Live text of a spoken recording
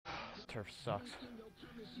turf sucks.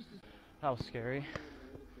 That was scary.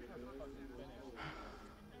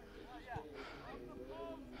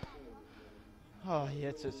 Oh, he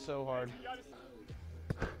hits it so hard.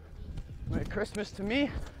 Merry Christmas to me.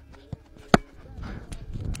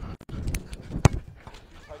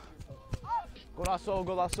 Golazo,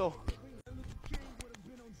 golazo.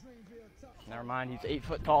 Never mind, he's 8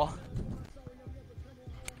 foot tall.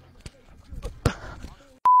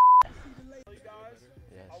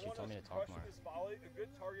 Yeah, she told me to talk more.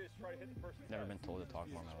 Never been told to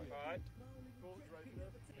talk more in my life.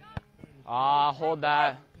 Ah, hold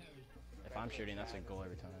that. If I'm shooting, that's a goal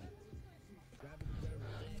every time.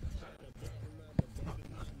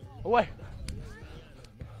 Away.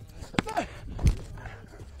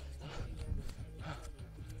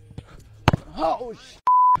 Oh, sh**.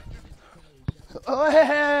 Oh,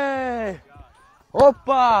 hey.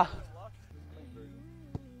 Opa.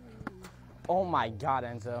 Oh my God,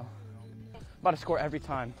 Enzo. About to score every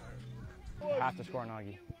time. I have to score an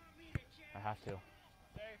Augie. I have to. Look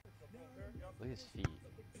at his feet.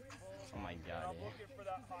 Oh my God. Yeah.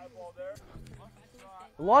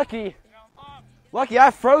 Lucky. Lucky,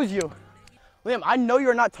 I froze you. Liam, I know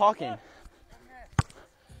you're not talking.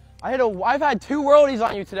 I've had 2 worldies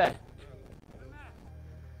on you today.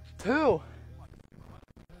 2.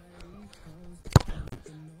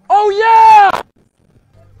 Oh yeah!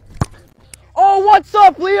 Oh, what's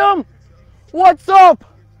up, Liam? What's up?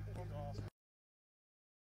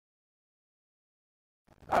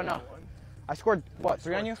 Oh no. I scored what,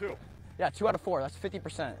 3 on you? 2. Yeah, 2 out of 4. That's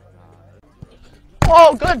 50%.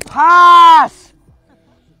 Oh, good pass!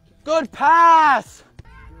 Good pass!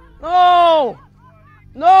 No!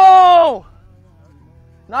 No!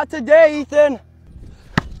 Not today, Ethan.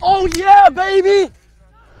 Oh yeah, baby!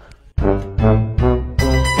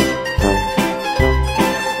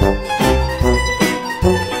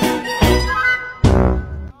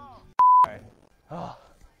 Oh,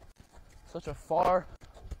 such a far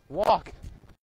walk.